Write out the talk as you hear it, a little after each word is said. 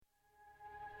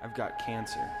I've got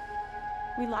cancer.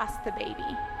 We lost the baby.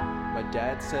 My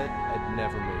dad said I'd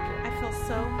never make it. I feel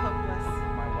so hopeless.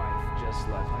 My wife just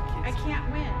left. My I kids. can't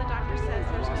win. The doctor says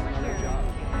there's no cure.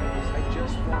 I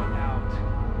just want out.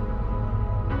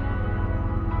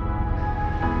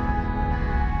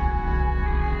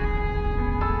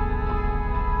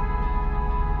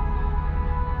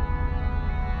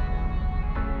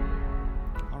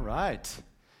 All right.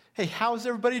 Hey, how's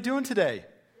everybody doing today?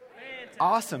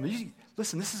 Awesome.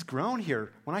 Listen, this has grown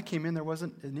here. When I came in, there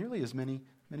wasn't nearly as many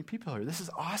people here. This is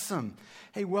awesome.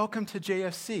 Hey, welcome to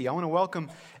JFC. I want to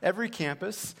welcome every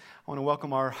campus. I want to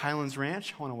welcome our Highlands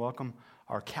Ranch. I want to welcome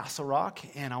our Castle Rock.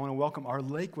 And I want to welcome our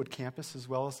Lakewood campus, as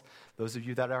well as those of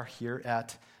you that are here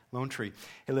at Lone Tree.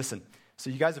 Hey, listen. So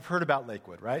you guys have heard about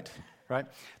Lakewood, right?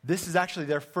 This is actually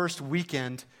their first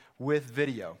weekend with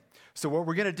video. So what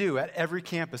we're going to do at every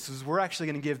campus is we're actually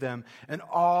going to give them an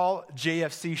all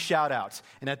JFC shout out.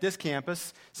 And at this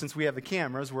campus, since we have the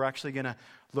cameras, we're actually going to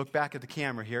look back at the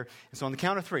camera here. And so on the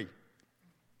count of three,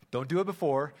 don't do it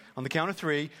before. On the count of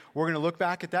three, we're going to look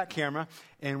back at that camera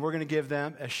and we're going to give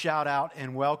them a shout out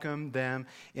and welcome them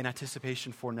in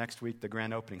anticipation for next week, the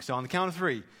grand opening. So on the count of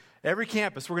three, every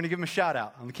campus, we're going to give them a shout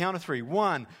out. On the count of three,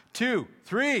 1, 2,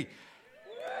 3.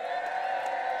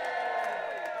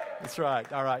 That's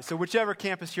right. All right. So whichever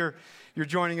campus you're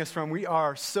joining us from, we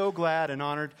are so glad and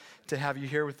honored to have you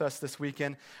here with us this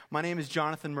weekend. My name is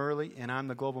Jonathan Murley, and I'm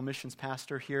the Global Missions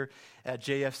Pastor here at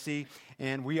JFC.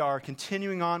 And we are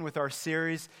continuing on with our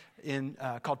series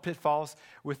called Pitfalls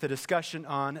with the discussion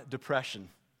on depression.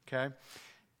 Okay?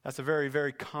 That's a very,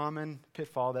 very common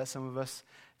pitfall that some of us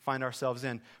find ourselves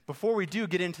in. Before we do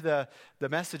get into the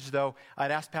message, though,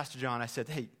 I'd asked Pastor John, I said,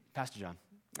 hey, Pastor John,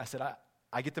 I said,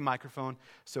 I get the microphone,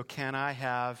 so can I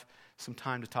have some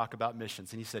time to talk about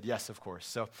missions? And he said, yes, of course.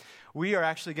 So we are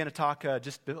actually going to talk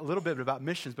just a little bit about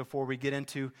missions before we get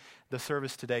into the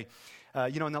service today.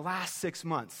 In the last 6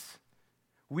 months,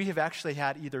 we have actually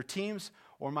had either teams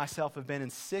or myself have been in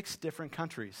 6 different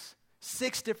countries.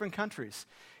 6 different countries.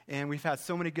 And we've had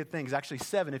so many good things. Actually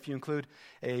 7 if you include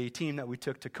a team that we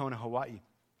took to Kona, Hawaii.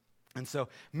 And so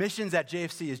missions at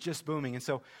JFC is just booming. And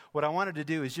so what I wanted to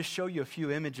do is just show you a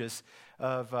few images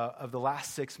of the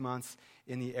last 6 months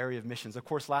in the area of missions. Of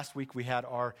course, last week we had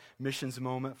our missions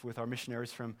moment with our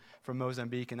missionaries from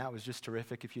Mozambique, and that was just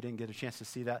terrific. If you didn't get a chance to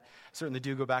see that, certainly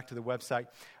do go back to the website.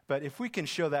 But if we can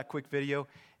show that quick video,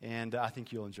 and I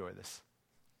think you'll enjoy this.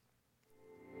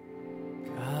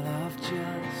 God of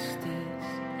justice,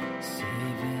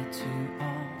 Savior to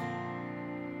all,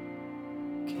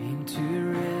 came to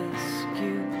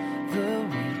rescue the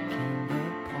weak and the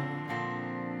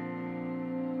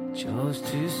poor, chose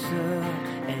to serve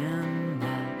and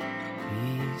not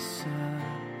be served.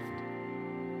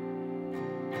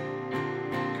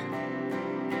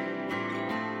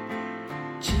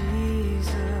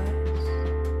 Jesus,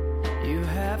 you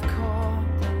have called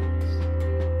us,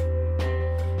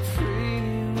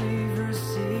 freely we've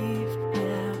received,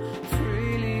 now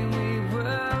freely we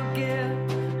will give.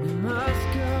 We must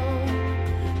go,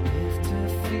 live to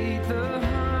feed the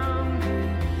hungry,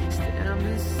 stand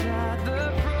beside the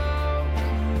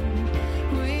broken.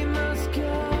 We must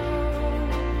go,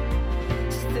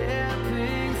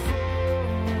 stepping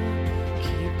forward,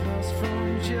 keep us from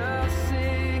just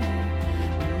singing,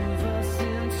 move us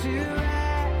into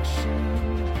action.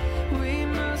 We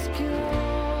must go.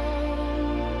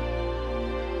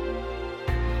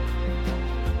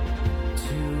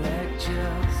 To act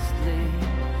justly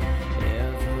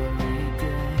every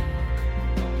day,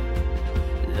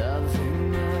 loving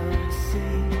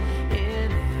mercy in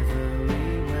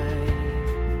every way,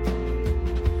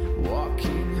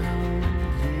 walking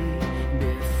humbly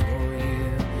before you,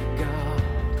 God.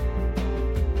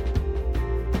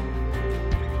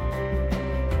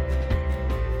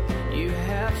 You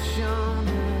have shown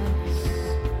us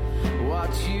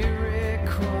what you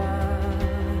require.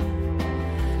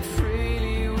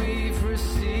 Freely we've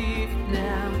received,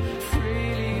 now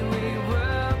freely we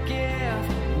will give.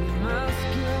 We must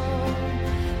go,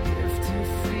 live to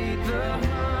feed the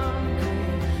hungry,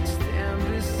 stand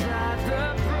beside the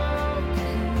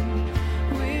broken.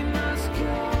 We must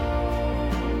go,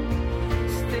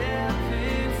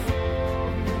 stepping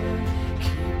forward,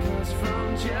 keep us from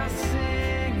just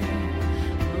singing,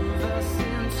 move us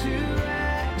into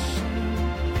action.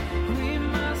 We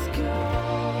must go.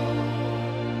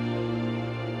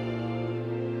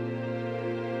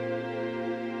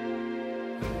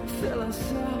 Fill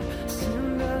us up,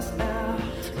 send us out.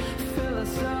 Fill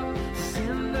us up,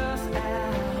 send us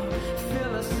out.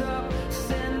 Fill us up,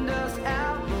 send us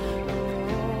out,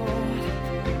 Lord.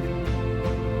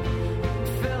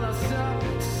 Fill us up,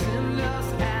 send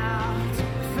us out.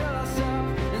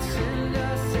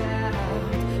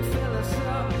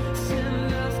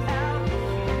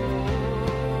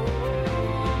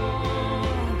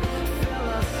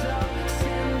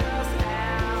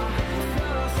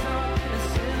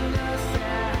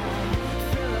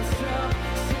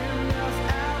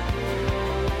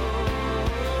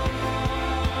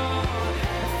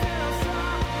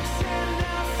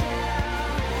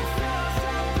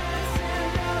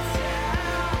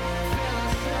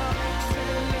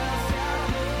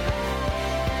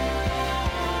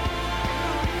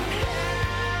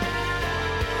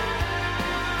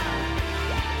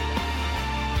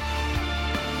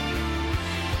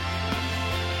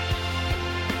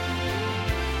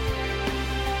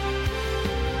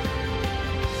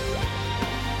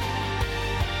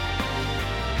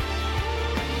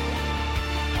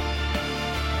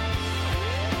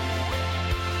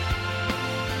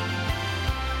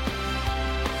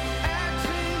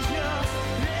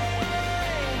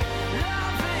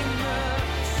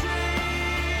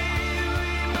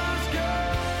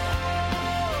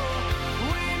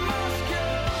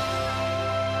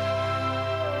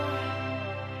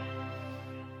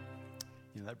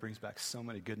 That brings back so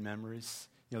many good memories.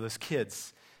 Those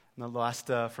kids, the last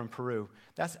from Peru,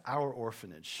 that's our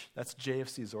orphanage. That's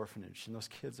JFC's orphanage. And those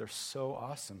kids are so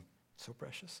awesome, so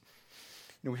precious.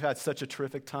 We've had such a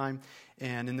terrific time,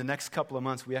 and in the next couple of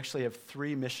months, we actually have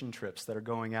 3 mission trips that are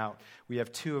going out. We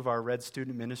have 2 of our Red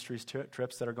Student Ministries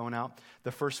trips that are going out.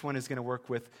 The first one is going to work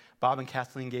with Bob and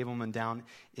Kathleen Gableman down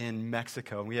in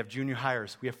Mexico, and we have junior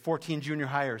hires. We have 14 junior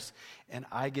hires, and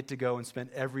I get to go and spend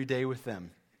every day with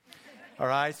them. All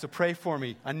right, so pray for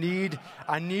me. I need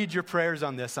your prayers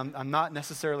on this. I'm not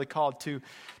necessarily called to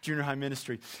junior high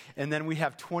ministry. And then we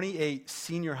have 28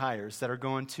 senior hires that are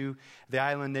going to the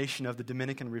island nation of the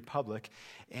Dominican Republic,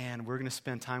 and we're going to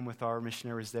spend time with our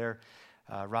missionaries there,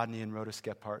 Rodney and Rhoda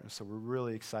Skephart. And so we're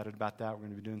really excited about that. We're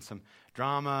going to be doing some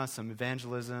drama, some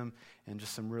evangelism, and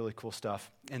just some really cool stuff.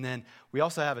 And then we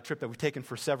also have a trip that we've taken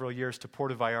for several years to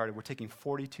Puerto Vallarta. We're taking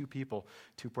 42 people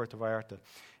to Puerto Vallarta.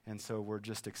 And so we're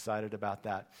just excited about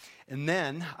that. And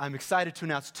then I'm excited to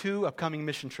announce 2 upcoming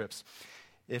mission trips.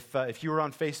 If you were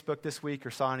on Facebook this week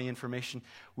or saw any information,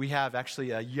 we have actually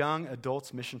a young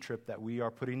adults mission trip that we are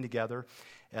putting together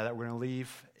that we're going to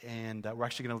leave. And we're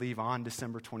actually going to leave on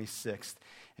December 26th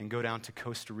and go down to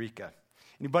Costa Rica.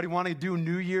 Anybody want to do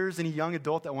New Year's? Any young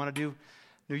adult that want to do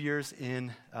New Year's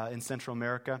in Central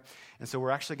America? And so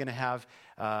we're actually going to have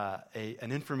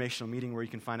an informational meeting where you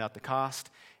can find out the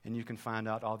cost and you can find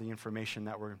out all the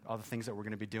information all the things that we're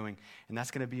going to be doing. And that's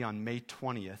going to be on May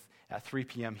 20th at 3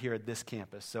 p.m. here at this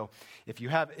campus. So if you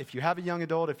have a young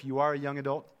adult, if you are a young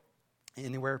adult,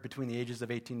 anywhere between the ages of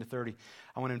 18 to 30,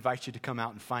 I want to invite you to come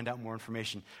out and find out more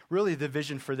information. Really, the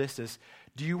vision for this is,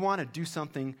 do you want to do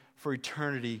something for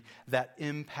eternity that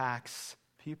impacts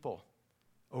people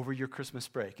over your Christmas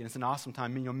break? And it's an awesome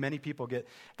time. Many people get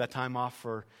that time off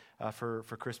for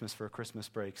Christmas, for a Christmas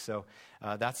break. So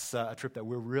that's a trip that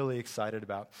we're really excited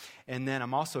about. And then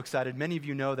I'm also excited. Many of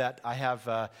you know that I have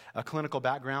a clinical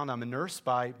background. I'm a nurse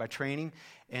by training.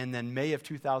 And then May of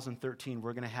 2013,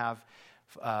 we're going to have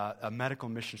a medical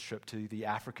mission trip to the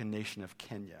African nation of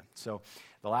Kenya. So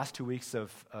the last 2 weeks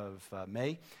of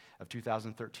May of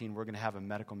 2013, we're going to have a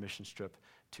medical mission trip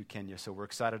to Kenya. So we're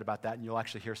excited about that, and you'll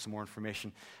actually hear some more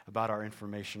information about our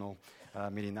informational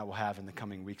meeting that we'll have in the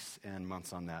coming weeks and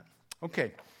months on that.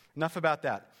 Okay, enough about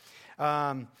that.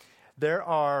 There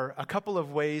are a couple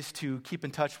of ways to keep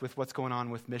in touch with what's going on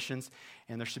with missions,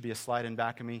 and there should be a slide in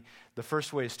back of me. The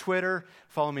first way is Twitter.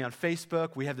 Follow me on Facebook.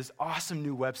 We have this awesome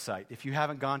new website. If you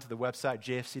haven't gone to the website,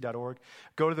 jfc.org,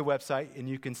 go to the website, and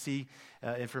you can see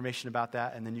information about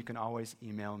that, and then you can always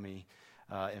email me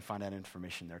and find out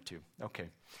information there too. Okay,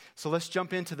 so let's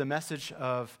jump into the message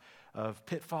of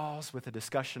pitfalls with a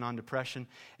discussion on depression.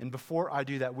 And before I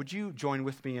do that, would you join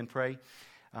with me and pray?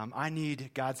 I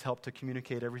need God's help to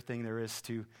communicate everything there is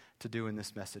to do in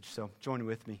this message. So join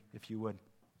with me if you would.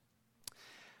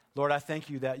 Lord, I thank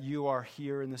you that you are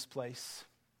here in this place.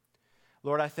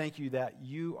 Lord, I thank you that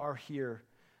you are here.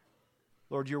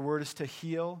 Lord, your word is to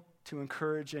heal, to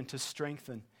encourage, and to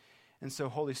strengthen. And so,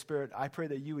 Holy Spirit, I pray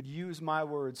that you would use my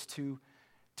words to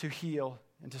heal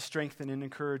and to strengthen and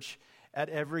encourage at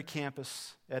every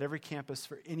campus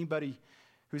for anybody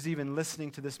who's even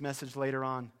listening to this message later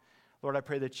on. Lord, I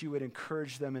pray that you would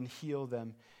encourage them and heal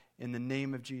them in the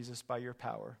name of Jesus by your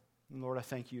power. And Lord, I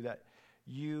thank you that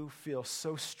you feel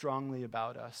so strongly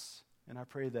about us. And I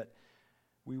pray that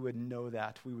we would know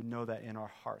that. We would know that in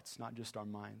our hearts, not just our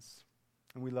minds.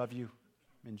 And we love you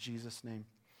in Jesus' name.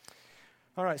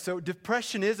 All right, so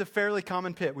depression is a fairly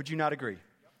common pit. Would you not agree?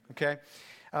 Okay.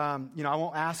 I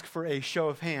won't ask for a show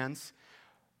of hands,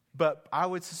 but I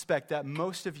would suspect that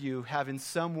most of you have in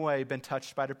some way been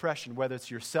touched by depression, whether it's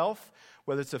yourself,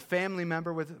 whether it's a family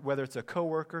member, whether it's a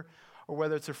coworker, or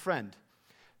whether it's a friend.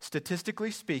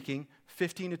 Statistically speaking,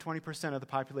 15 to 20% of the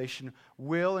population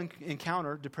will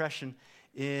encounter depression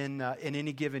in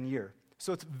any given year.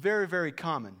 So it's very, very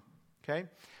common, okay?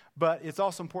 But it's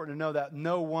also important to know that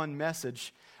no one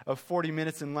message of 40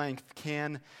 minutes in length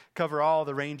can cover all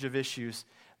the range of issues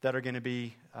that are going to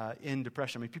be in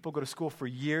depression. I mean, people go to school for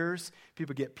years.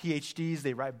 People get PhDs.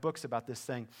 They write books about this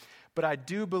thing. But I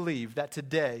do believe that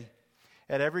today,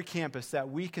 at every campus, that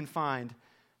we can find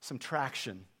some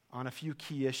traction on a few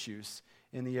key issues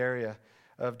in the area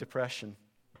of depression.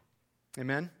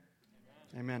 Amen?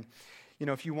 Amen.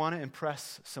 If you want to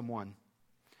impress someone,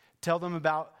 tell them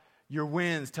about your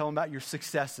wins. Tell them about your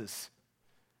successes.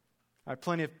 All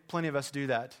right, plenty of us do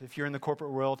that. If you're in the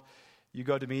corporate world, you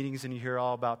go to meetings and you hear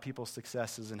all about people's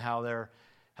successes and how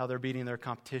they're beating their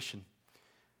competition.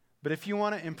 But if you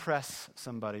want to impress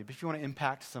somebody, if you want to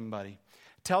impact somebody,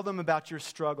 tell them about your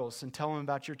struggles and tell them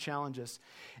about your challenges.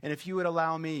 And if you would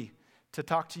allow me to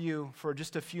talk to you for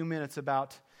just a few minutes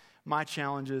about my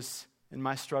challenges and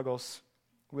my struggles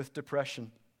with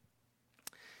depression.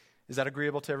 Is that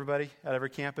agreeable to everybody at every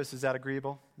campus? Is that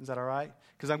agreeable? Is that all right?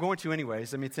 Because I'm going to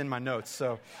anyways. I mean, it's in my notes,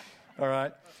 so all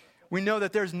right. We know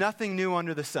that there's nothing new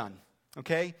under the sun,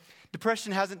 okay?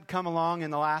 Depression hasn't come along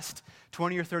in the last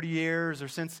 20 or 30 years or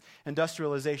since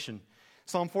industrialization.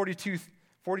 Psalm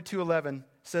 42:11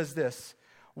 says this,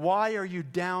 "Why are you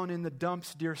down in the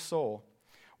dumps, dear soul?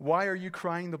 Why are you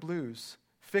crying the blues?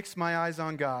 Fix my eyes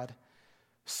on God.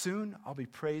 Soon I'll be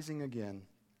praising again.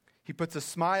 He puts a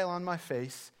smile on my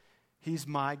face. He's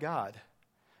my God."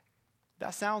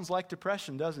 That sounds like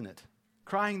depression, doesn't it?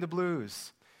 Crying the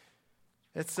blues.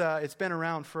 It's been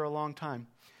around for a long time.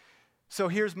 So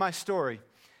here's my story.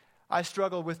 I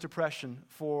struggled with depression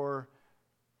for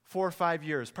 4 or 5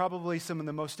 years, probably some of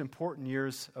the most important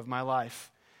years of my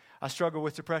life. I struggled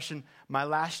with depression my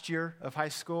last year of high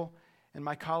school and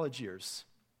my college years.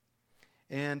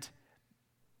 And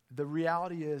the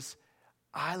reality is,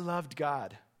 I loved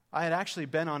God. I had actually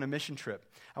been on a mission trip.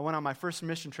 I went on my first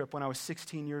mission trip when I was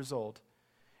 16 years old,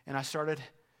 and I started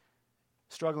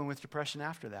struggling with depression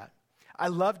after that. I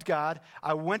loved God.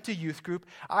 I went to youth group.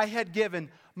 I had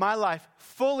given my life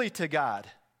fully to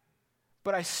God,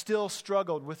 but I still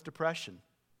struggled with depression.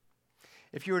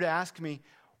 If you were to ask me,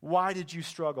 why did you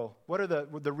struggle? What are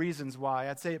the reasons why?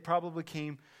 I'd say it probably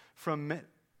came from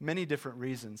many different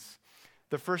reasons.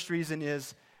 The first reason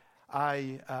is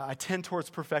I tend towards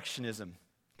perfectionism.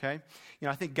 Okay?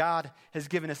 I think God has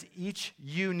given us each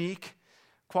unique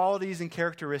qualities and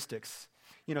characteristics.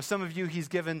 Some of you, He's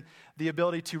given the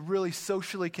ability to really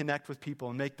socially connect with people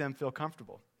and make them feel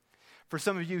comfortable. For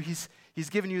some of you, He's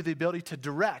given you the ability to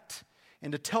direct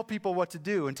and to tell people what to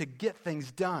do and to get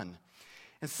things done.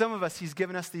 And some of us, He's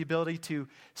given us the ability to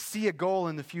see a goal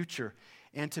in the future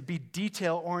and to be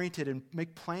detail-oriented and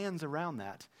make plans around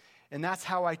that. And that's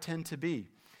how I tend to be.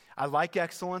 I like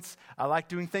excellence. I like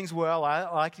doing things well. I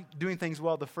like doing things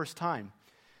well the first time.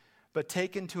 But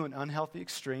taken to an unhealthy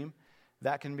extreme,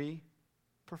 that can be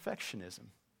perfectionism.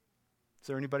 Is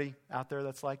there anybody out there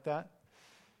that's like that?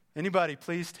 Anybody,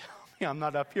 please tell me I'm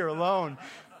not up here alone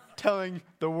telling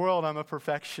the world I'm a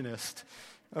perfectionist.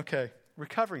 Okay,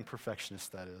 recovering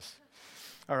perfectionist, that is.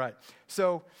 All right,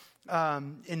 so in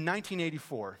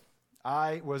 1984,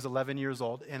 I was 11 years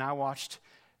old, and I watched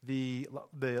the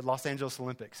Los Angeles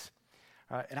Olympics.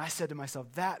 All right, and I said to myself,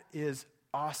 that is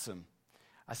awesome.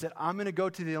 I said, I'm going to go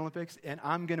to the Olympics, and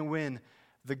I'm going to win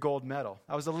the gold medal.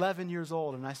 I was 11 years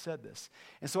old, and I said this.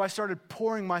 And so I started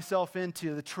pouring myself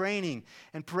into the training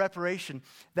and preparation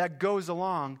that goes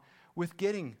along with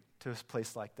getting to a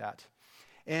place like that.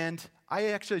 And I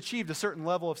actually achieved a certain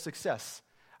level of success.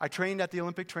 I trained at the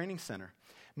Olympic Training Center.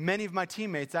 Many of my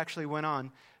teammates actually went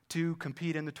on to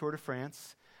compete in the Tour de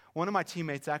France. One of my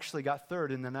teammates actually got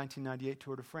third in the 1998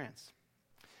 Tour de France.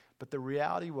 But the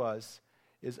reality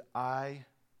is I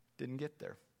didn't get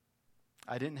there.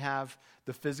 I didn't have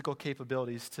the physical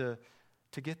capabilities to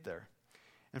get there.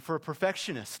 And for a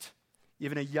perfectionist,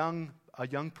 even a young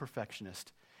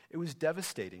perfectionist, it was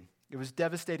devastating. It was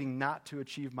devastating not to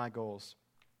achieve my goals.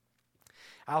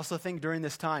 I also think during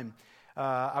this time,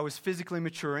 I was physically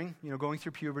maturing, going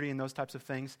through puberty and those types of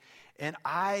things. And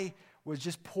I was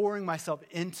just pouring myself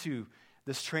into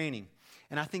this training.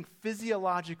 And I think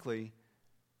physiologically,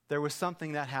 there was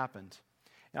something that happened.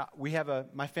 Now,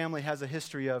 my family has a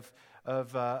history of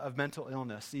mental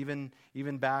illness, even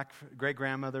back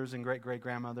great-grandmothers and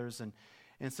great-great-grandmothers.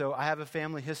 And so I have a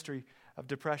family history of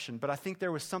depression. But I think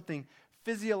there was something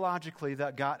physiologically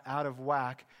that got out of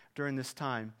whack during this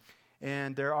time.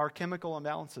 And there are chemical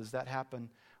imbalances that happen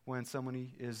when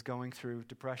somebody is going through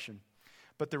depression.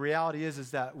 But the reality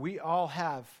is that we all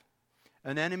have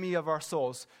an enemy of our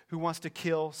souls who wants to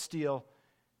kill, steal,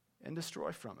 and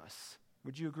destroy from us.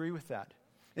 Would you agree with that?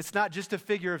 It's not just a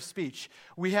figure of speech.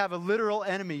 We have a literal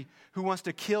enemy who wants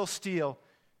to kill, steal,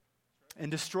 and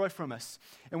destroy from us.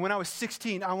 And when I was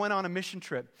 16, I went on a mission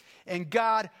trip. And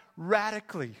God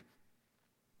radically,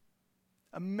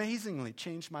 amazingly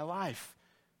changed my life.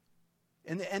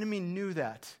 And the enemy knew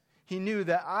that. He knew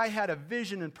that I had a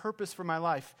vision and purpose for my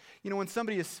life. When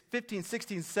somebody is 15,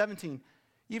 16, 17,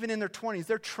 even in their 20s,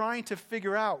 they're trying to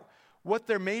figure out what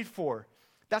they're made for.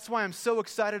 That's why I'm so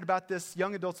excited about this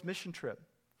young adults mission trip.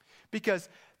 Because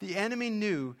the enemy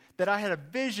knew that I had a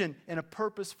vision and a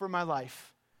purpose for my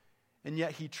life. And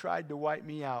yet he tried to wipe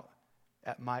me out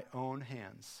at my own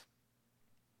hands.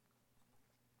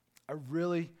 I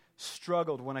really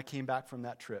struggled when I came back from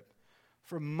that trip.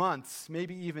 For months,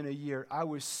 maybe even a year, I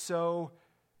was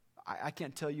I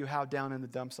can't tell you how down in the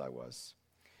dumps I was.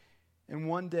 And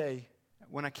one day,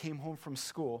 when I came home from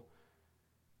school,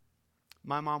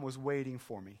 my mom was waiting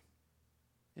for me.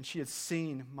 And she had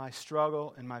seen my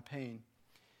struggle and my pain.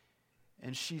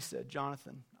 And she said,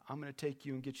 Jonathan, I'm going to take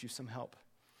you and get you some help.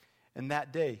 And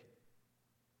that day,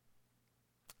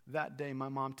 my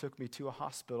mom took me to a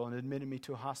hospital and admitted me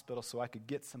to a hospital so I could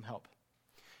get some help.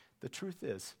 The truth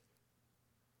is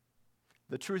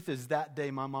that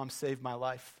day my mom saved my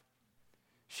life.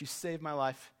 She saved my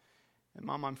life. And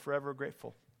Mom, I'm forever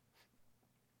grateful.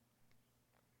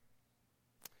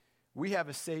 We have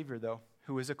a Savior, though,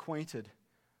 who is acquainted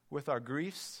with our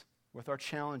griefs, with our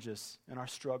challenges, and our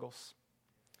struggles.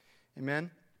 Amen?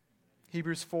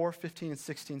 Hebrews 4:15 and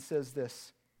 16 says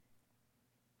this.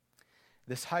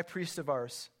 This high priest of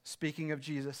ours, speaking of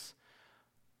Jesus,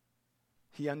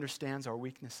 he understands our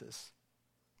weaknesses.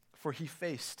 For he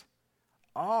faced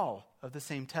all of the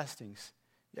same testings,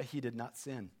 yet he did not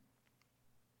sin.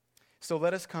 So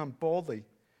let us come boldly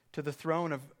to the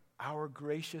throne of our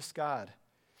gracious God.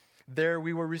 There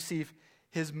we will receive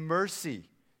his mercy,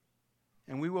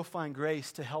 and we will find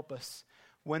grace to help us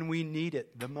when we need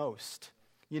it the most.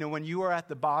 You know, when you're at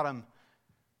the bottom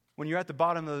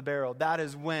of the barrel, that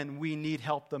is when we need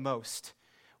help the most.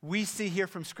 We see here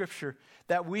from Scripture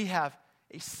that we have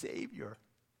a Savior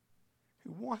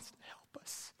who wants to help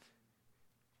us.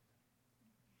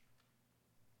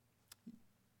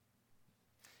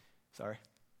 Sorry.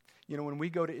 You know, when we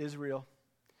go to Israel,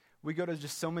 we go to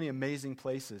just so many amazing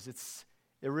places.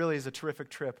 It really is a terrific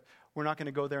trip. We're not going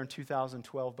to go there in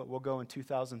 2012, but we'll go in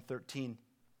 2013.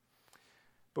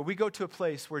 But we go to a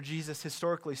place where Jesus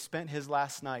historically spent his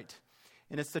last night.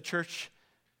 And it's the church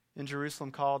in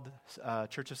Jerusalem called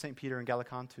Church of St. Peter in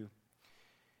Gallicantu.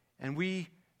 And we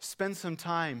spend some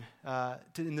time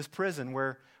in this prison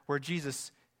where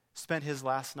Jesus spent his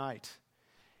last night.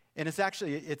 And it's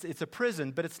actually, it's a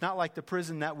prison, but it's not like the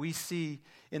prison that we see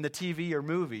in the TV or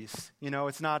movies. You know,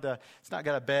 it's not got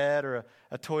a bed or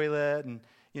a toilet and,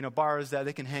 you know, bars that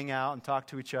they can hang out and talk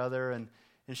to each other and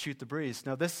shoot the breeze.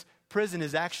 No, this prison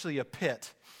is actually a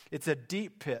pit. It's a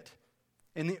deep pit.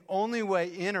 And the only way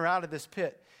in or out of this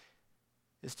pit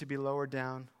is to be lowered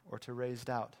down or to raised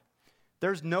out.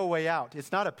 There's no way out.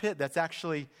 It's not a pit that's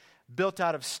actually built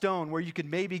out of stone where you could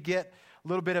maybe get a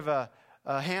little bit of a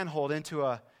handhold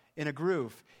in a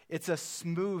groove. It's a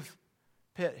smooth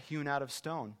pit hewn out of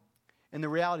stone. And the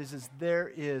reality is there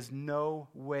is no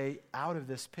way out of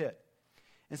this pit.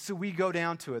 And so we go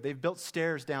down to it. They've built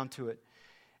stairs down to it.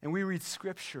 And we read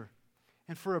Scripture.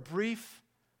 And for a brief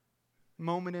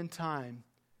moment in time,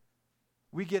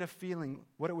 we get a feeling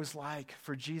what it was like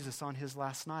for Jesus on his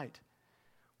last night.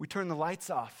 We turn the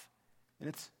lights off, and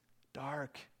it's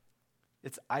dark.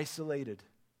 It's isolated.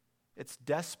 It's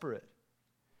desperate.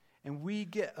 And we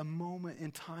get a moment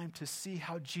in time to see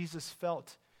how Jesus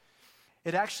felt.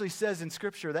 It actually says in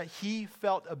Scripture that he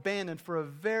felt abandoned for a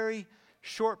very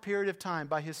short period of time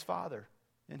by his Father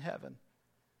in heaven,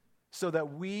 so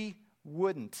that we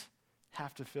wouldn't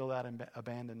have to feel that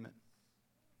abandonment.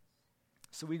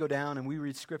 So we go down and we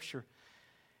read Scripture,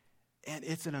 and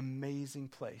it's an amazing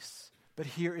place. But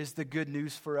here is the good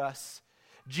news for us.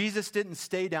 Jesus didn't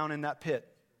stay down in that pit.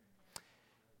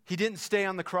 He didn't stay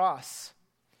on the cross.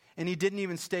 And he didn't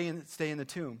even stay in the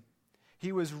tomb.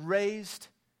 He was raised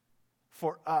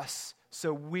for us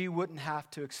so we wouldn't have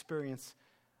to experience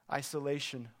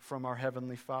isolation from our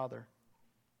Heavenly Father.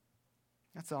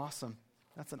 That's awesome.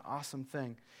 That's an awesome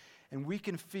thing. And we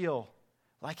can feel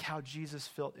like how Jesus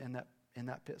felt in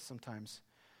that pit sometimes.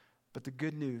 But the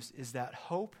good news is that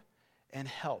hope and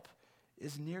help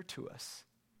is near to us.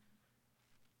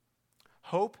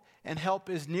 Hope and help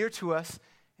is near to us,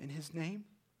 and his name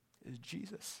is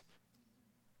Jesus.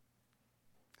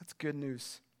 That's good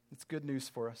news. It's good news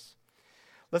for us.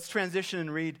 Let's transition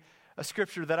and read a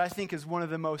scripture that I think is one of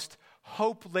the most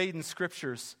hope-laden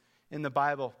scriptures in the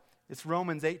Bible. It's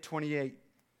Romans 8:28.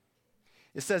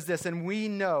 It says this, and we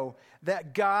know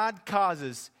that God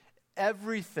causes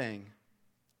everything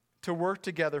to work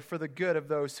together for the good of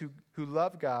those who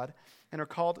love God and are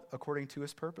called according to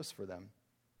his purpose for them.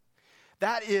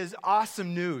 That is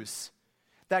awesome news,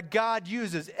 that God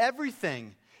uses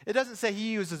everything. It doesn't say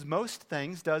he uses most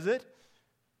things, does it?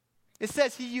 It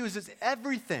says he uses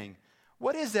everything.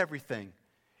 What is everything?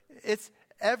 It's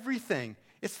everything.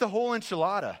 It's the whole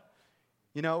enchilada.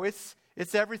 You know, it's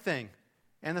everything.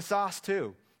 And the sauce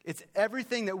too. It's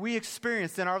everything that we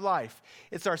experience in our life.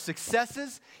 It's our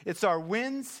successes, it's our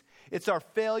wins, it's our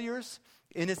failures,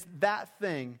 and it's that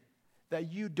thing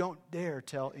that you don't dare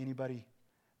tell anybody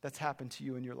that's happened to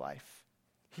you in your life.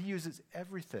 He uses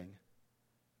everything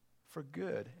for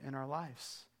good in our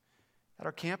lives. At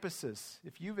our campuses,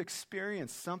 if you've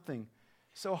experienced something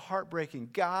so heartbreaking,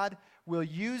 God will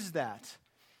use that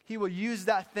He will use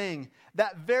that thing,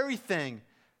 that very thing,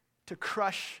 to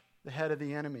crush the head of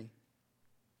the enemy.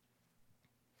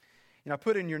 I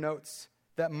put in your notes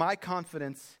that my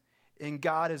confidence in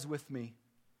God is with me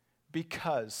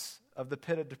because of the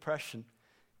pit of depression.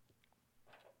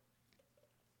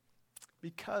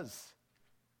 Because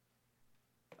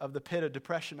of the pit of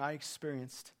depression I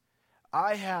experienced,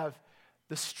 I have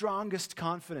the strongest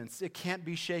confidence, it can't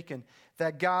be shaken,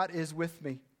 that God is with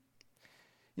me.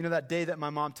 That day that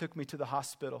my mom took me to the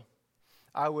hospital,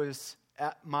 I was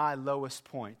at my lowest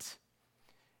point.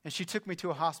 And she took me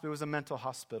to a hospital. It was a mental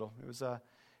hospital. It was a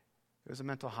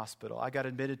mental hospital. I got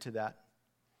admitted to that.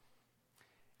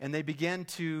 And they began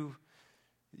to,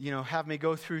 have me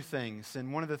go through things.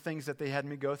 And one of the things that they had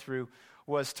me go through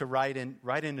was to write in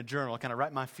a journal, kind of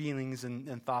write my feelings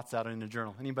and thoughts out in a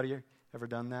journal. Anybody ever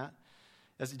done that?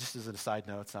 Just as a side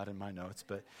note, it's not in my notes,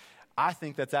 but I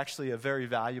think that's actually a very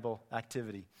valuable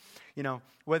activity.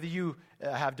 Whether you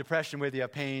have depression, whether you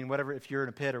have pain, whatever, if you're in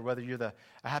a pit or whether you're the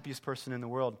happiest person in the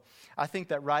world, I think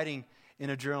that writing in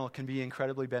a journal can be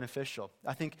incredibly beneficial.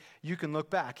 I think you can look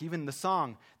back, even the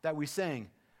song that we sang,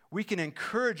 we can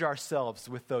encourage ourselves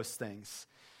with those things.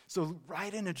 So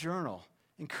write in a journal.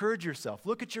 Encourage yourself.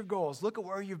 Look at your goals. Look at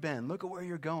where you've been. Look at where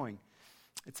you're going.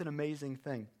 It's an amazing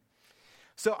thing.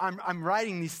 So I'm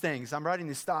writing these things. I'm writing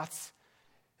these thoughts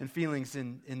and feelings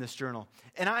in this journal.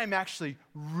 And I am actually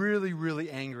really, really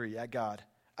angry at God.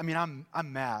 I'm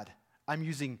mad. I'm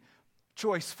using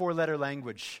choice 4-letter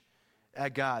language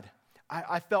at God.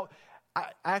 I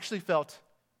actually felt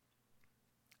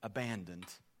abandoned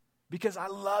because I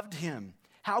loved him.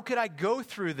 How could I go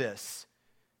through this?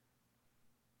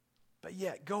 But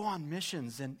yet go on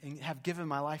missions and have given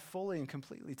my life fully and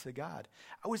completely to God.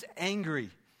 I was angry.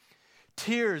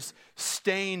 Tears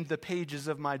stained the pages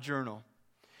of my journal.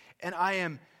 And I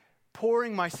am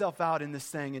pouring myself out in this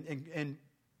thing and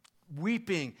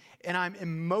weeping, and I'm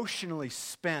emotionally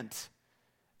spent.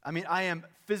 I am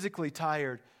physically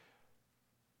tired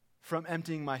from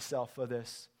emptying myself of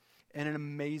this. And an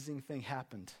amazing thing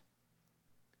happened.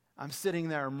 I'm sitting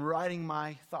there, I'm writing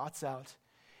my thoughts out.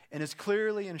 And as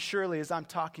clearly and surely as I'm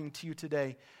talking to you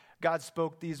today, God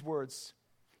spoke these words.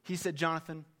 He said,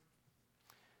 Jonathan,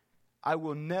 I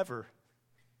will never,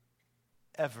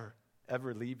 ever,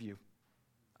 ever leave you.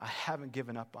 I haven't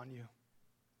given up on you.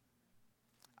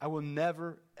 I will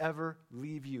never, ever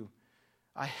leave you.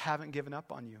 I haven't given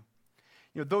up on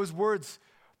you. Those words,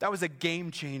 that was a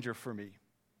game changer for me.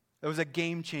 That was a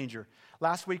game changer.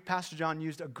 Last week, Pastor John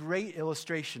used a great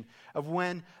illustration of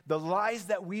when the lies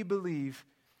that we believe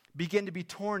begin to be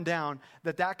torn down,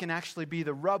 that can actually be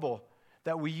the rubble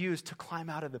that we use to climb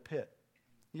out of the pit.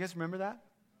 You guys remember that?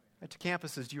 At the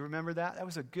campuses, do you remember that? That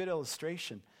was a good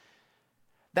illustration.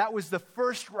 That was the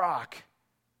first rock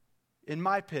in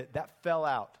my pit that fell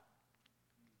out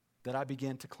that I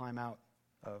began to climb out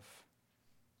of.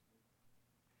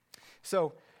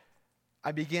 So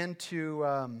I began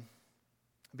to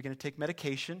take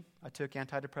medication. I took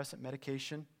antidepressant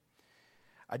medication.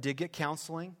 I did get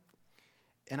counseling.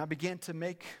 And I began to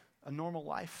make a normal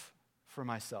life for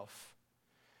myself.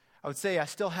 I would say I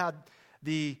still had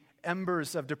the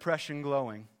embers of depression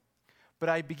glowing, but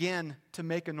I began to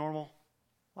make a normal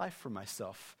life for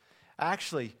myself. I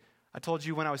told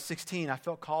you when I was 16, I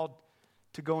felt called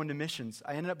to go into missions.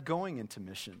 I ended up going into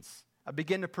missions. I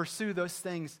began to pursue those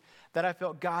things that I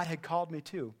felt God had called me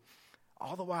to,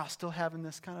 all the while still having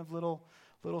this kind of little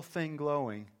thing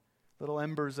glowing, little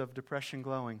embers of depression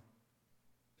glowing.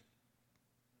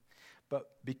 But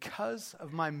because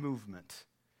of my movement,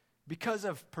 because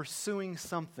of pursuing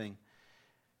something,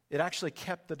 it actually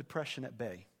kept the depression at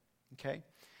bay, okay? And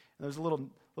there's a little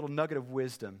nugget of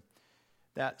wisdom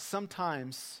that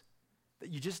sometimes that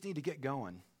you just need to get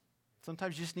going.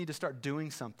 Sometimes you just need to start doing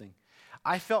something.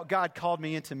 I felt God called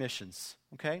me into missions,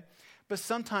 okay? But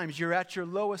sometimes you're at your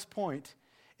lowest point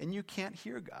and you can't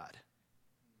hear God.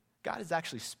 God is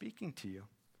actually speaking to you.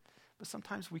 But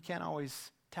sometimes we can't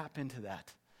always tap into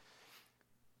that.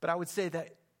 But I would say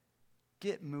that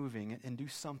get moving and do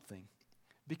something,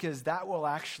 because that will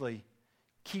actually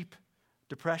keep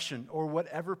depression or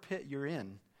whatever pit you're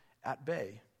in at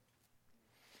bay.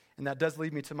 And that does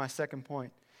lead me to my second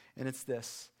point, and it's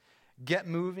this. Get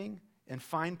moving and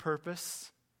find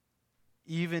purpose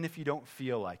even if you don't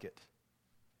feel like it.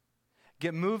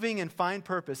 Get moving and find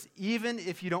purpose even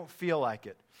if you don't feel like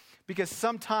it. Because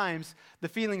sometimes the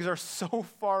feelings are so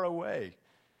far away.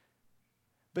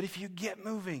 But if you get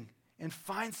moving and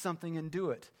find something and do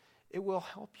it, it will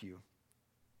help you.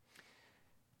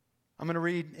 I'm going to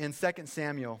read in 2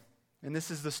 Samuel, and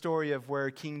this is the story of where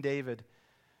King David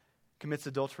commits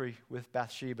adultery with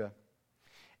Bathsheba.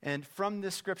 And from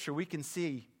this scripture, we can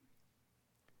see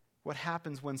what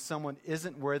happens when someone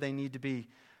isn't where they need to be,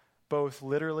 both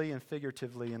literally and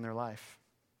figuratively in their life.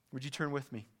 Would you turn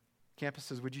with me?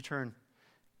 Campuses, would you turn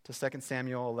to 2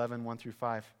 Samuel 11, 1 through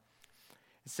 5?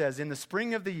 It says, in the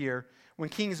spring of the year, when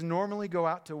kings normally go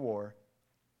out to war,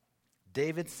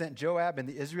 David sent Joab and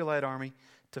the Israelite army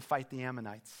to fight the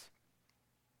Ammonites.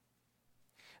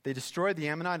 They destroyed the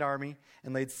Ammonite army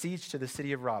and laid siege to the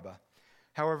city of Rabbah.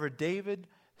 However, David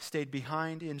stayed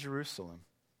behind in Jerusalem.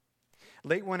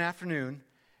 Late one afternoon,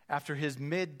 after his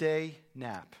midday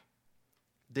nap,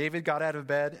 David got out of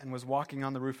bed and was walking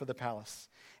on the roof of the palace.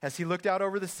 As he looked out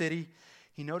over the city,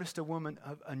 he noticed a woman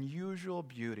of unusual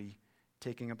beauty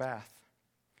taking a bath.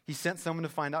 He sent someone to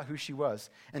find out who she was,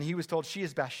 and he was told she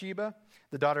is Bathsheba,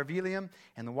 the daughter of Eliam,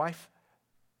 and the wife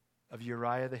of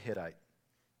Uriah the Hittite.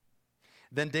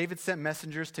 Then David sent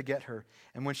messengers to get her,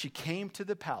 and when she came to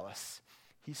the palace,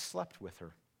 he slept with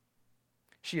her.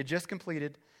 She had just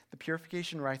completed the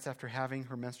purification rites after having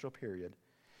her menstrual period.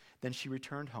 Then she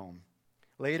returned home.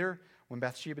 Later, when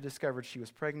Bathsheba discovered she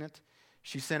was pregnant,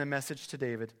 she sent a message to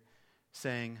David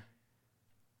saying,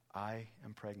 I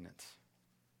am pregnant.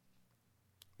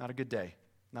 Not a good day.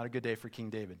 Not a good day for King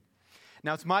David.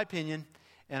 Now, it's my opinion,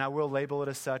 and I will label it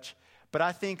as such, but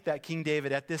I think that King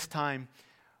David at this time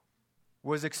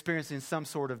was experiencing some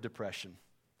sort of depression.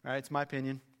 All right, it's my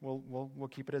opinion. We'll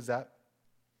keep it as that.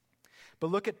 But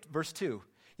look at verse 2.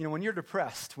 You know, when you're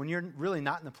depressed, when you're really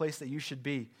not in the place that you should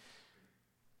be,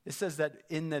 it says that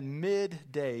in the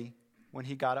midday when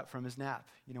he got up from his nap.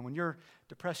 You know, when you're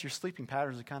depressed, your sleeping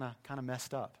patterns are kind of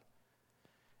messed up.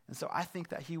 And so I think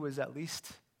that he was at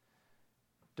least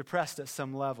depressed at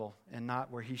some level and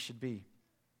not where he should be.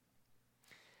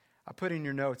 I put in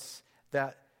your notes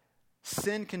that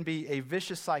sin can be a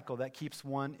vicious cycle that keeps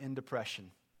one in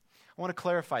depression. I want to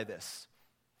clarify this.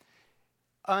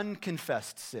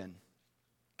 Unconfessed sin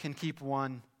can keep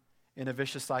one in a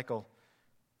vicious cycle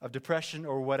of depression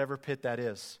or whatever pit that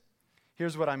is.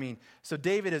 Here's what I mean. So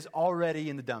David is already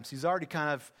in the dumps. He's already kind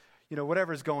of,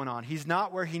 whatever's going on. He's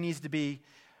not where he needs to be,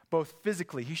 both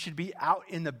physically. He should be out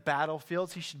in the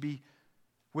battlefields. He should be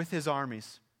with his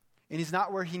armies. And he's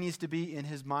not where he needs to be in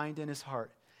his mind and his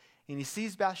heart. And he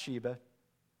sees Bathsheba.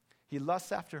 He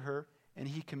lusts after her, and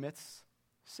he commits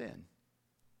sin.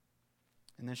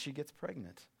 And then she gets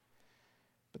pregnant.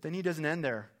 But then he doesn't end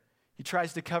there. He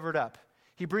tries to cover it up.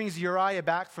 He brings Uriah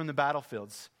back from the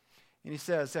battlefields. And he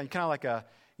says, kind of like a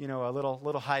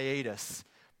little hiatus.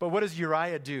 But what does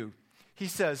Uriah do? He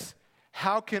says,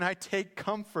 how can I take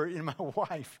comfort in my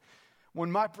wife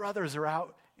when my brothers are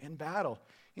out in battle?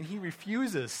 And he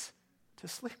refuses to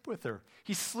sleep with her.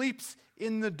 He sleeps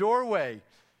in the doorway.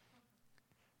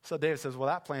 So David says, well,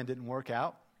 that plan didn't work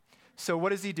out. So what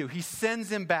does he do? He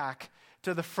sends him back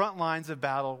to the front lines of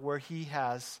battle where he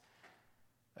has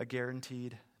a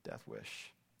guaranteed death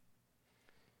wish.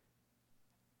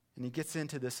 And he gets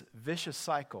into this vicious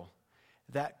cycle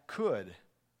that could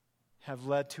have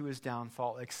led to his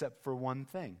downfall, except for one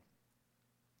thing.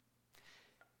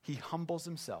 He humbles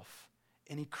himself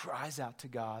and he cries out to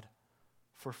God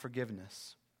for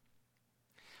forgiveness.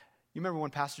 You remember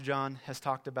when Pastor John has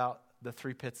talked about the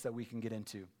 3 pits that we can get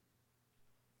into?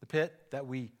 The pit that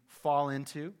we fall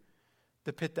into,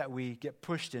 the pit that we get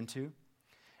pushed into,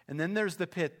 and then there's the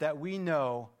pit that we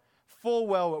know full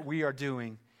well what we are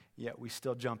doing, yet we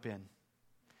still jump in.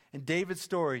 And David's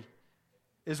story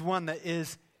is one that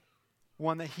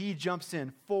he jumps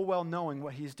in full well knowing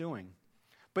what he's doing.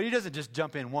 But he doesn't just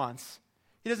jump in once.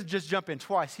 He doesn't just jump in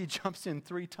twice. He jumps in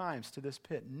 3 times to this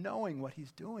pit, knowing what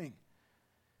he's doing.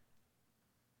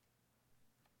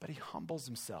 But he humbles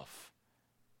himself,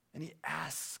 and he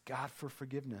asks God for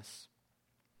forgiveness.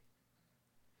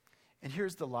 And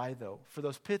here's the lie, though. For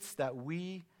those pits that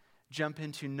we jump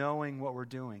into knowing what we're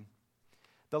doing,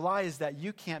 the lie is that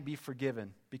you can't be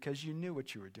forgiven because you knew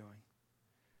what you were doing.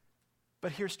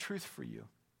 But here's truth for you.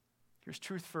 Here's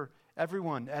truth for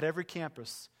everyone at every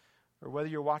campus, or whether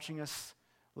you're watching us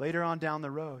later on down the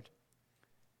road.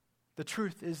 The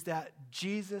truth is that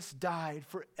Jesus died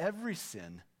for every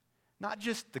sin, not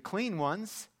just the clean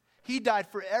ones. He died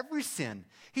for every sin.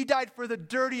 He died for the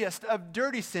dirtiest of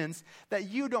dirty sins that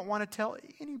you don't want to tell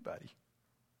anybody.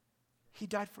 He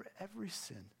died for every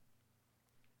sin,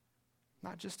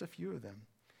 not just a few of them.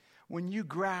 When you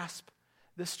grasp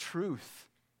this truth,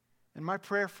 and my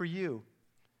prayer for you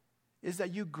is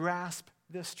that you grasp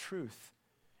this truth.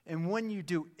 And when you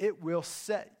do, it will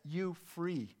set you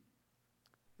free.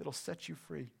 It'll set you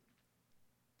free.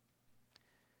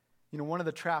 You know, one of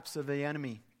the traps of the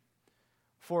enemy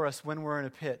for us when we're in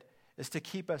a pit is to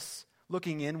keep us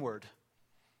looking inward.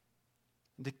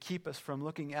 and to keep us from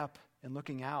looking up and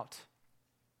looking out.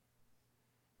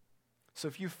 So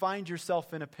if you find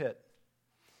yourself in a pit,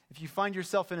 if you find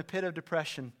yourself in a pit of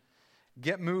depression,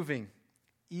 get moving,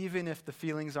 even if the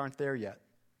feelings aren't there yet.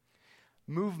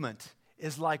 Movement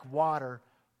is like water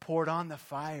poured on the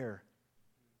fire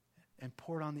and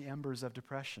poured on the embers of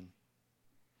depression.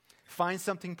 Find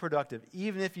something productive,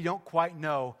 even if you don't quite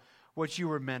know what you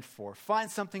were meant for.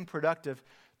 Find something productive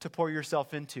to pour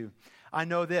yourself into. I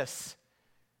know this.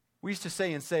 We used to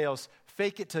say in sales,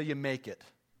 fake it till you make it.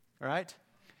 All right?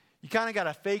 You kind of got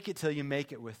to fake it till you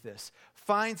make it with this.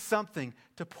 Find something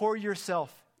to pour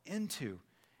yourself into,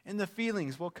 and the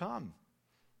feelings will come.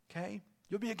 Okay?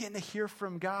 You'll be getting to hear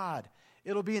from God.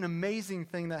 It'll be an amazing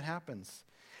thing that happens.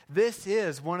 This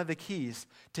is one of the keys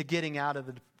to getting out of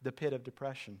the pit of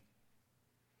depression.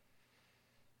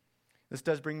 This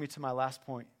does bring me to my last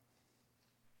point.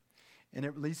 And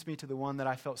it leads me to the one that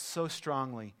I felt so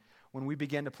strongly when we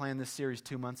began to plan this series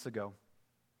 2 months ago.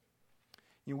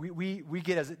 You know, we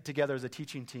get together as a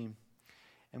teaching team,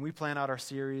 and we plan out our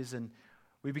series, and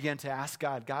we began to ask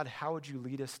God, how would you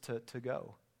lead us to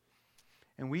go?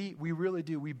 And we really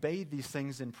do. We bathe these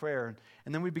things in prayer,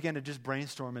 and then we began to just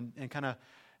brainstorm and kind of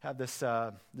have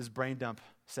this brain dump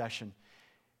session.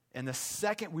 And the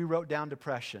second we wrote down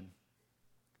depression,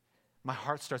 my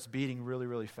heart starts beating really,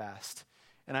 really fast.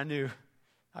 And I knew,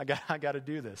 I got to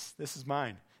do this. This is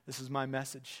mine. This is my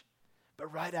message.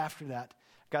 But right after that,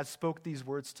 God spoke these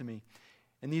words to me.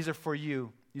 And these are for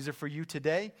you. These are for you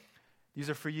today. These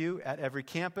are for you at every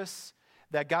campus.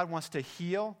 That God wants to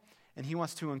heal, and He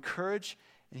wants to encourage,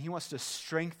 and He wants to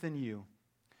strengthen you.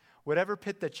 Whatever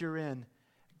pit that you're in,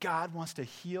 God wants to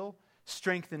heal,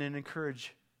 strengthen, and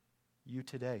encourage you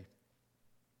today.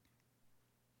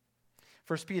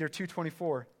 1 Peter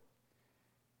 2:24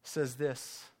 says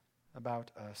this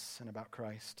about us and about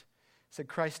Christ. It said,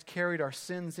 Christ carried our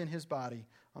sins in His body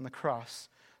on the cross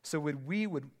so we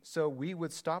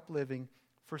would stop living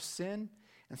for sin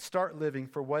and start living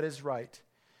for what is right.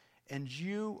 And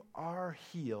you are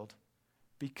healed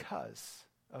because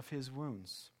of His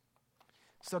wounds.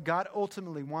 So God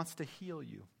ultimately wants to heal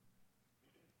you.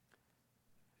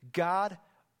 God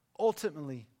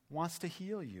ultimately wants to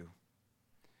heal you.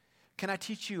 Can I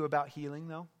teach you about healing,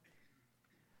 though?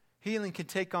 Healing can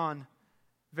take on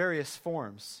various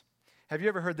forms. Have you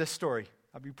ever heard this story?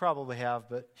 You probably have,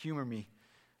 but humor me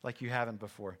like you haven't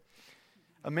before.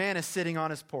 A man is sitting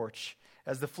on his porch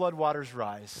as the floodwaters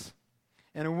rise,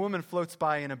 and a woman floats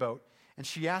by in a boat, and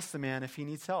she asks the man if he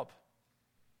needs help.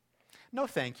 No,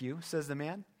 thank you, says the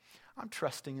man. I'm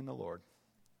trusting in the Lord.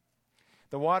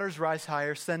 The waters rise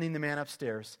higher, sending the man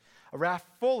upstairs. A raft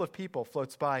full of people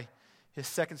floats by his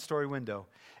second-story window.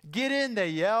 Get in, they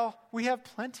yell. We have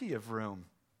plenty of room.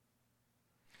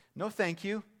 No, thank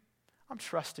you. I'm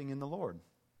trusting in the Lord.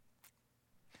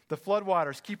 The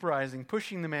floodwaters keep rising,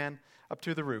 pushing the man up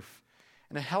to the roof.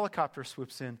 And a helicopter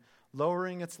swoops in,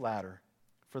 lowering its ladder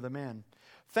for the man.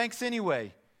 Thanks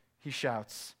anyway, he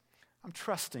shouts. I'm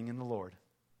trusting in the Lord.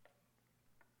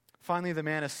 Finally, the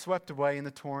man is swept away in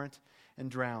the torrent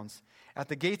and drowns. At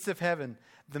the gates of heaven,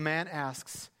 the man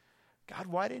asks, God,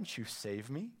 why didn't you save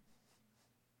me?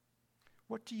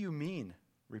 What do you mean?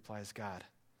 Replies God.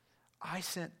 I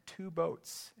sent 2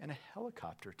 boats and a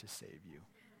helicopter to save you.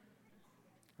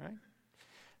 Right?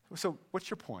 So what's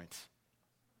your point?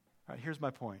 All right, here's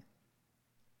my point.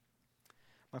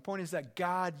 My point is that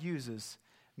God uses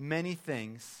many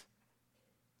things,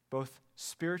 both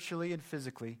spiritually and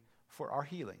physically, for our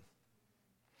healing.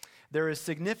 There is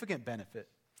significant benefit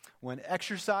when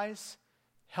exercise,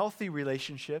 healthy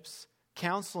relationships,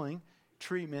 counseling,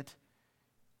 treatment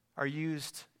are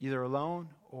used either alone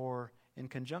or in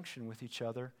conjunction with each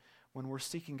other when we're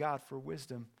seeking God for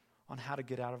wisdom on how to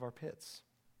get out of our pits.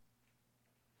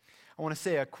 I want to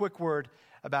say a quick word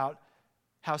about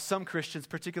how some Christians,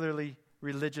 particularly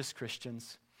religious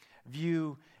Christians,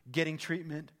 view getting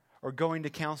treatment or going to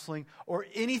counseling or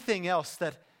anything else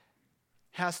that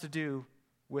has to do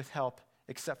with help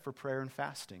except for prayer and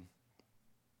fasting.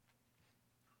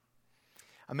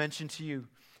 I mentioned to you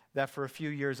that for a few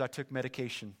years I took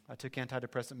medication. I took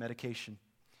antidepressant medication.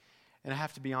 And I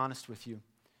have to be honest with you,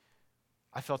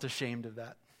 I felt ashamed of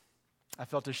that. I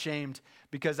felt ashamed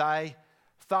because I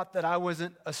thought that I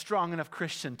wasn't a strong enough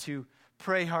Christian to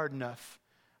pray hard enough.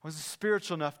 I wasn't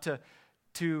spiritual enough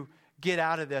to get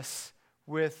out of this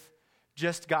with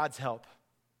just God's help.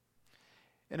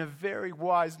 And a very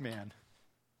wise man,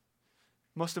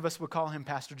 most of us would call him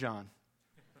Pastor John,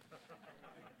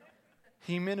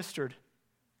 he ministered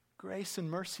grace and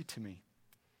mercy to me.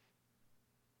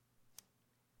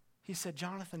 He said,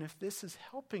 Jonathan, if this is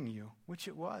helping you, which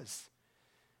it was,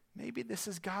 maybe this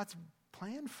is God's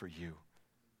plan for you.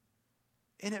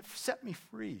 And it set me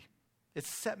free. It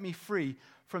set me free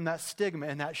from that stigma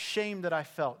and that shame that I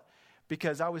felt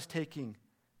because I was taking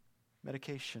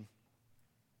medication.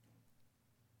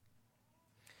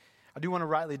 I do want to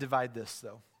rightly divide this,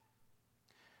 though.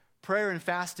 Prayer and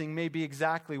fasting may be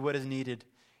exactly what is needed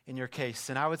in your case.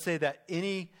 And I would say that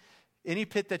any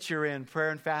pit that you're in, prayer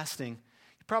and fasting,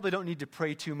 you probably don't need to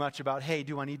pray too much about, hey,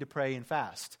 do I need to pray and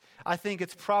fast? I think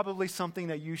it's probably something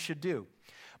that you should do.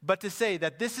 But to say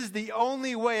that this is the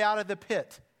only way out of the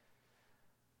pit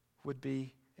would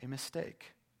be a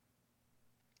mistake.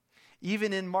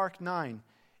 Even in Mark 9,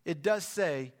 it does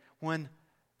say when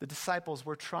the disciples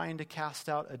were trying to cast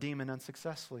out a demon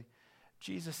unsuccessfully,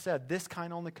 Jesus said, this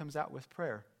kind only comes out with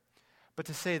prayer. But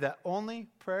to say that only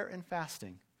prayer and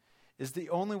fasting is the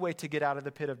only way to get out of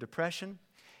the pit of depression,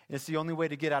 and it's the only way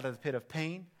to get out of the pit of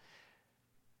pain,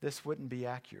 this wouldn't be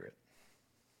accurate.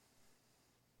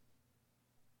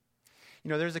 You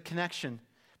know, there's a connection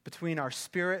between our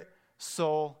spirit,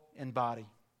 soul, and body.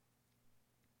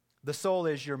 The soul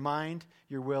is your mind,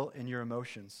 your will, and your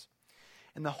emotions.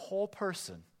 And the whole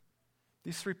person,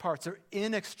 these three parts, are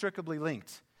inextricably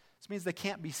linked. This means they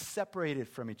can't be separated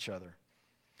from each other.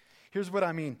 Here's what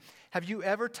I mean. Have you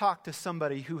ever talked to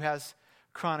somebody who has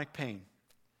chronic pain?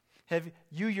 Have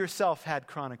you yourself had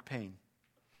chronic pain?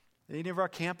 At any of our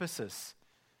campuses,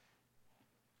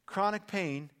 chronic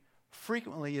pain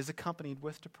frequently is accompanied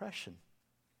with depression.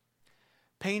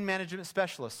 Pain management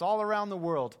specialists all around the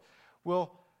world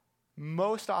will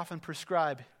most often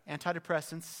prescribe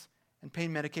antidepressants and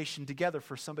pain medication together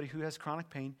for somebody who has chronic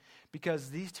pain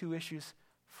because these two issues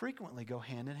frequently go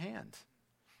hand in hand.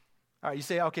 All right, you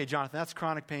say, okay, Jonathan, that's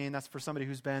chronic pain. That's for somebody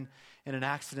who's been in an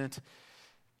accident.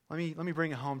 Let me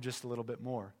bring it home just a little bit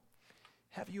more.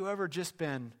 Have you ever just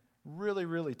been really,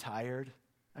 really tired?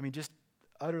 I mean, just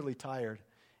utterly tired.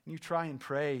 And you try and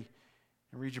pray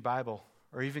and read your Bible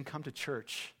or even come to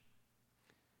church.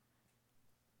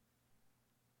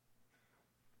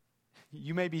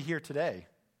 You may be here today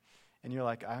and you're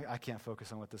like, I can't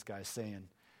focus on what this guy's saying.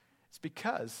 It's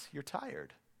because you're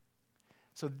tired.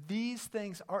 So these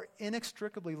things are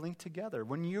inextricably linked together.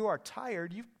 When you are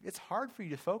tired, it's hard for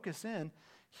you to focus in,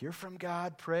 hear from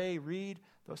God, pray, read,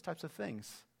 those types of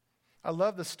things. I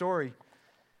love the story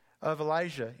of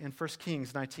Elijah in 1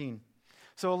 Kings 19.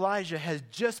 So Elijah has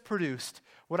just produced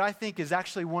what I think is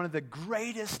actually one of the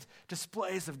greatest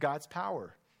displays of God's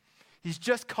power. He's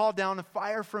just called down a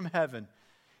fire from heaven.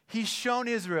 He's shown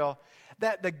Israel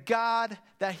that the God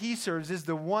that he serves is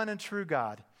the one and true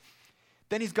God.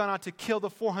 Then he's gone on to kill the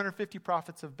 450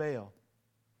 prophets of Baal.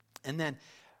 And then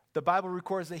the Bible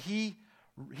records that he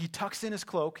tucks in his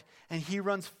cloak and he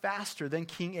runs faster than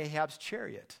King Ahab's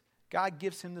chariot. God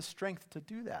gives him the strength to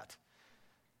do that.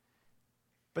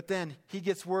 But then he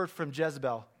gets word from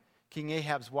Jezebel, King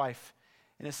Ahab's wife,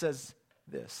 and it says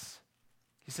this.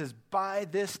 He says, by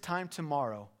this time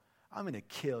tomorrow, I'm going to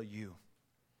kill you.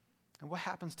 And what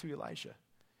happens to Elijah?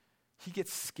 He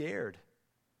gets scared.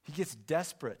 He gets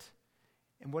desperate.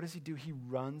 And what does he do? He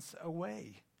runs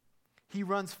away. He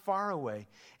runs far away.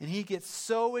 And he gets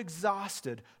so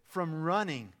exhausted from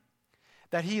running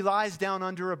that he lies down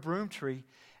under a broom tree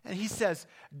and he says,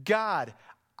 God,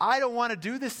 I don't want to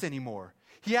do this anymore.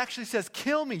 He actually says,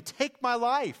 kill me, take my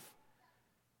life.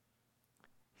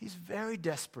 He's very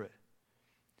desperate.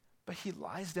 But he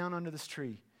lies down under this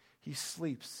tree. He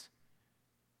sleeps.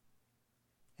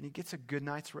 And he gets a good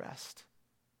night's rest.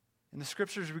 And the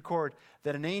scriptures record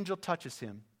that an angel touches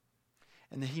him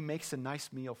and that he makes a nice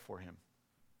meal for him.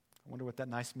 I wonder what that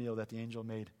nice meal that the angel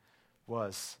made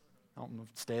was. I don't know,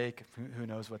 steak, who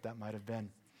knows what that might have been.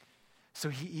 So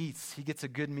he eats, he gets a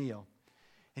good meal.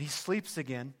 And he sleeps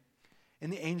again,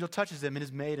 and the angel touches him and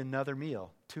has made another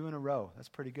meal, 2 in a row. That's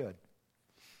pretty good.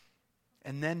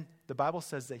 And then the Bible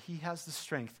says that he has the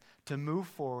strength to move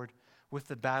forward with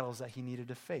the battles that he needed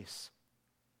to face.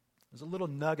 There's a little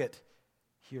nugget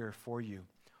here for you.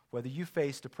 Whether you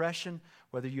face depression,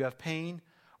 whether you have pain,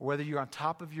 or whether you're on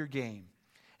top of your game.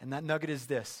 And that nugget is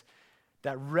this,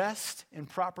 that rest and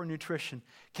proper nutrition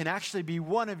can actually be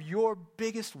one of your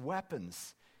biggest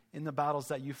weapons in the battles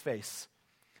that you face.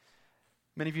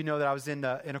 Many of you know that I was in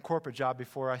a corporate job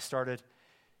before I started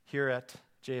here at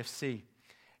JFC.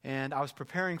 And I was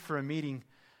preparing for a meeting,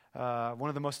 one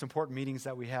of the most important meetings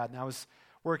that we had. And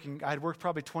I had worked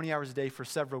probably 20 hours a day for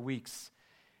several weeks.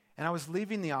 And I was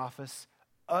leaving the office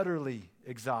utterly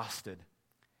exhausted.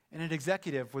 And an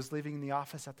executive was leaving the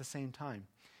office at the same time.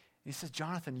 And he says,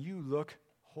 Jonathan, you look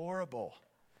horrible.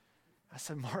 I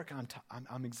said, Mark,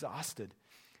 I'm exhausted.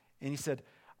 And he said,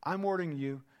 I'm ordering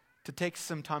you to take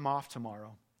some time off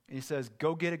tomorrow And he says,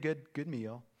 go get a good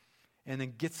meal and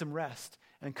then get some rest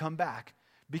and come back.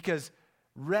 Because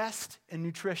rest and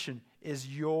nutrition is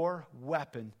your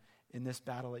weapon in this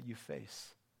battle that you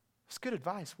face. It's good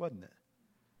advice, wasn't it?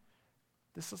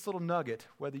 This little nugget,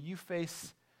 whether you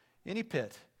face any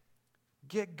pit,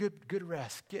 get good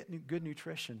rest, get good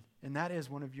nutrition. And that is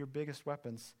one of your biggest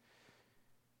weapons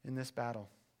in this battle.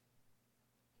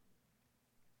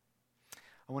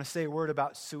 I want to say a word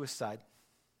about suicide.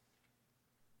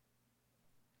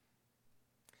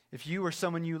 If you or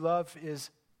someone you love is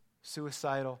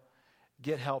suicidal,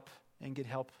 get help and get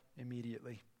help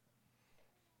immediately.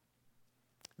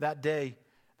 That day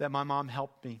that my mom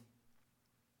helped me,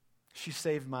 she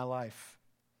saved my life.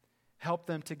 Help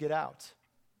them to get out.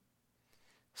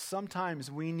 Sometimes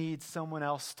we need someone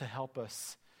else to help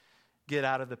us get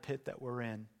out of the pit that we're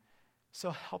in.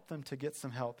 So help them to get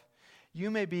some help.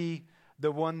 You may be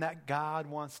the one that God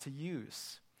wants to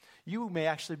use. You may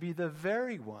actually be the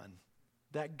very one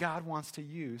that God wants to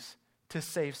use to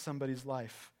save somebody's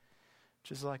life,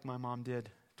 just like my mom did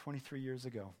 23 years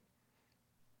ago.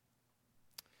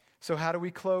 So how do we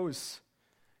close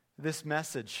this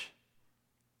message?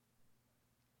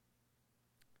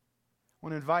 I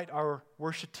want to invite our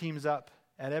worship teams up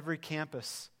at every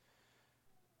campus.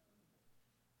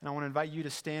 And I want to invite you to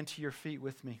stand to your feet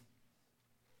with me.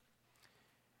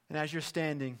 And as you're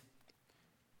standing,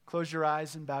 close your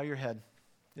eyes and bow your head,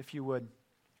 if you would.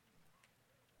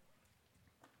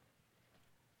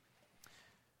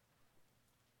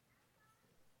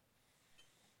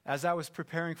 As I was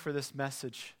preparing for this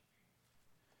message,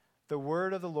 the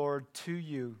word of the Lord to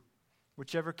you,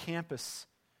 whichever campus,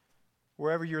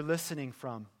 wherever you're listening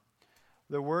from,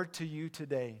 the word to you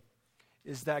today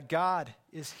is that God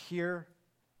is here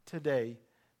today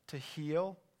to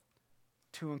heal,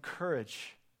 to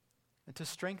encourage, and to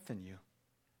strengthen you.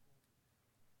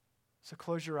 So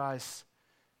close your eyes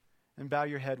and bow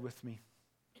your head with me.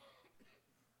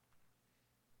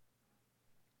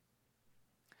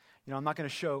 You know, I'm not going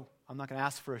to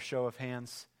ask for a show of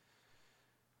hands.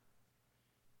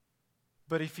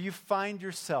 But if you find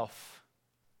yourself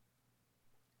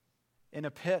in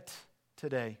a pit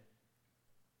today,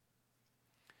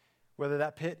 whether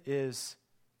that pit is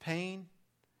pain,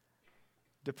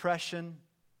 depression,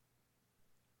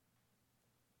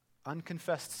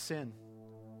 unconfessed sin,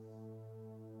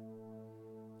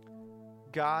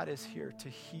 God is here to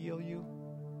heal you,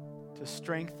 to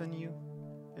strengthen you,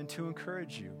 and to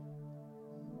encourage you.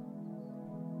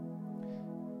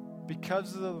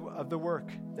 Because of the work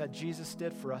that Jesus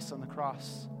did for us on the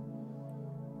cross,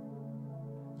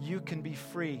 you can be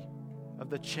free of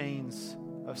the chains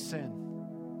of sin.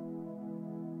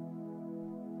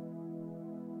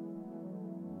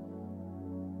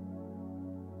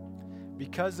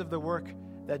 Because of the work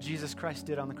that Jesus Christ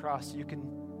did on the cross, you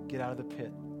can get out of the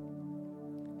pit.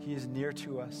 He is near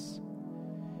to us.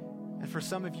 And for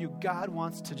some of you, God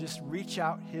wants to just reach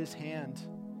out his hand.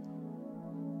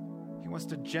 He wants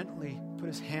to gently put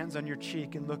his hands on your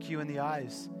cheek and look you in the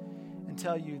eyes and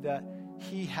tell you that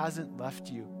he hasn't left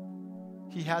you.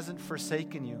 He hasn't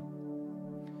forsaken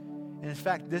you. And in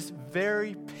fact, this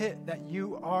very pit that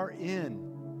you are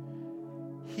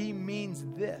in, he means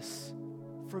this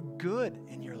for good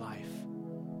in your life.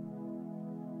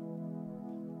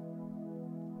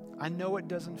 I know it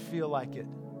doesn't feel like it.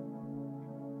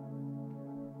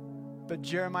 But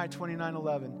Jeremiah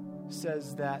 29:11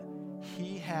 says that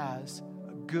he has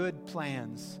good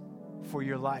plans for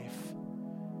your life.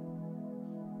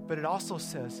 But it also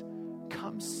says,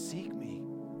 come seek me,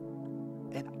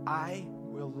 and I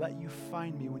will let you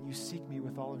find me when you seek me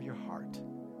with all of your heart.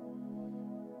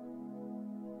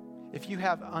 If you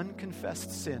have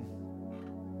unconfessed sin,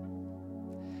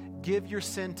 give your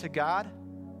sin to God,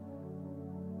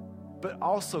 but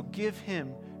also give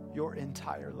him your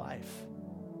entire life.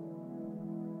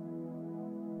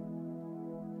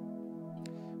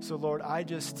 So Lord, I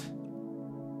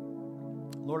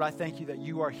thank you that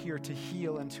you are here to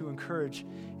heal and to encourage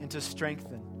and to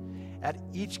strengthen. At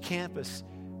each campus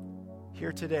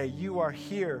here today, you are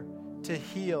here to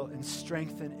heal and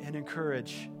strengthen and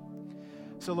encourage.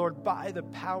 So Lord, by the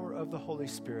power of the Holy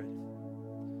Spirit,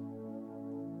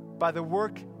 by the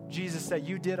work, Jesus, that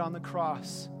you did on the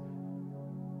cross,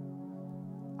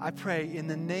 I pray in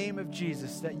the name of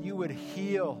Jesus that you would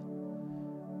heal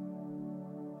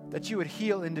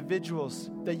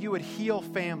individuals, that you would heal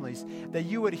families, that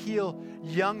you would heal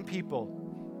young people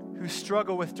who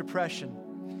struggle with depression.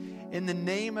 In the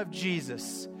name of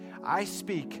Jesus, I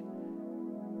speak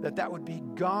that would be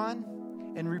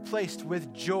gone and replaced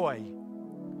with joy,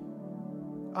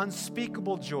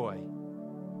 unspeakable joy.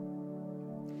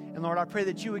 And Lord, I pray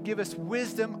that you would give us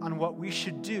wisdom on what we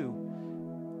should do,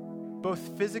 both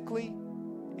physically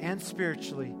and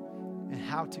spiritually, and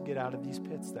how to get out of these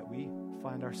pits that we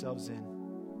find ourselves in.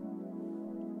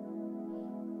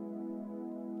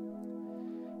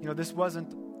 You know, this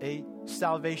wasn't a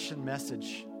salvation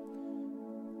message.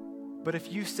 But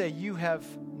if you say you have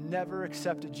never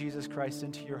accepted Jesus Christ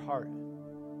into your heart, I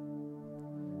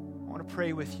want to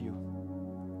pray with you.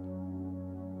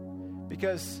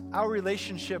 Because our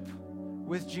relationship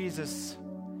with Jesus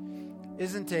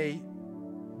isn't a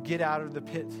get out of the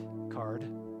pit card,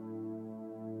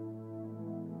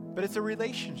 but it's a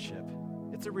relationship.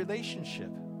 It's a relationship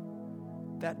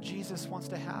that Jesus wants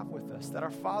to have with us, that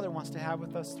our Father wants to have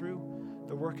with us through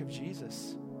the work of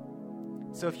Jesus.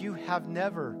 So if you have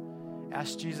never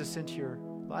asked Jesus into your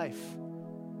life, I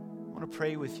want to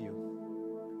pray with you.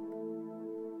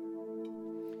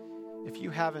 If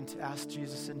you haven't asked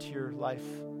Jesus into your life,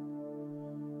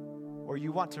 or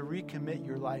you want to recommit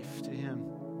your life to Him,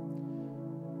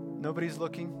 nobody's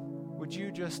looking. Would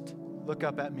you just look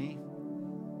up at me?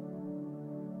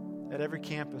 At every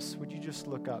campus, would you just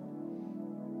look up?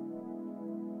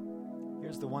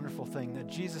 Here's the wonderful thing, that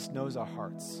Jesus knows our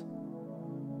hearts.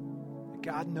 That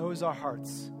God knows our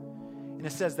hearts. And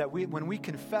it says that when we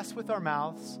confess with our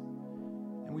mouths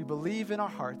and we believe in our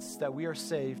hearts that we are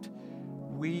saved,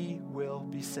 we will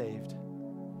be saved.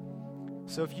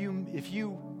 So if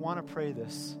you want to pray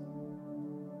this,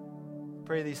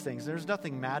 pray these things. There's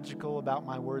nothing magical about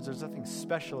my words. There's nothing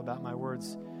special about my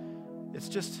words. It's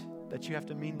just that you have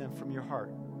to mean them from your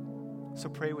heart. So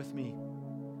pray with me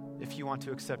if you want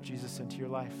to accept Jesus into your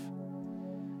life.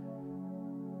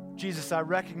 Jesus, I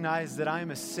recognize that I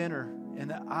am a sinner and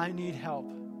that I need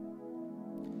help.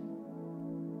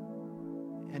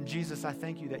 And Jesus, I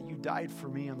thank you that you died for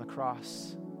me on the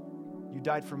cross. You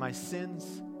died for my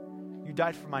sins. You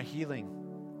died for my healing.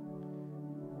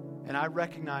 And I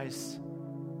recognize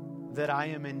that I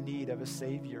am in need of a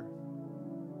Savior.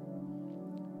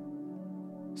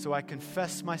 So I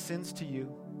confess my sins to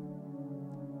you.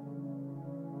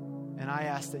 And I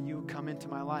ask that you would come into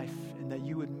my life and that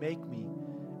you would make me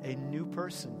a new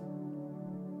person.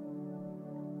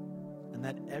 And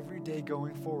that every day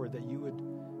going forward that you would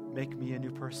make me a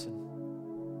new person.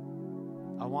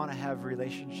 I want to have a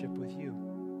relationship with you.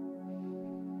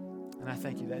 And I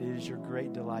thank you that it is your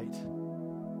great delight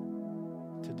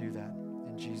to do that.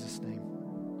 In Jesus' name,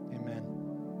 amen.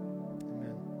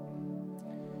 Amen.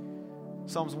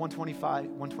 Psalms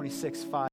 126, 5.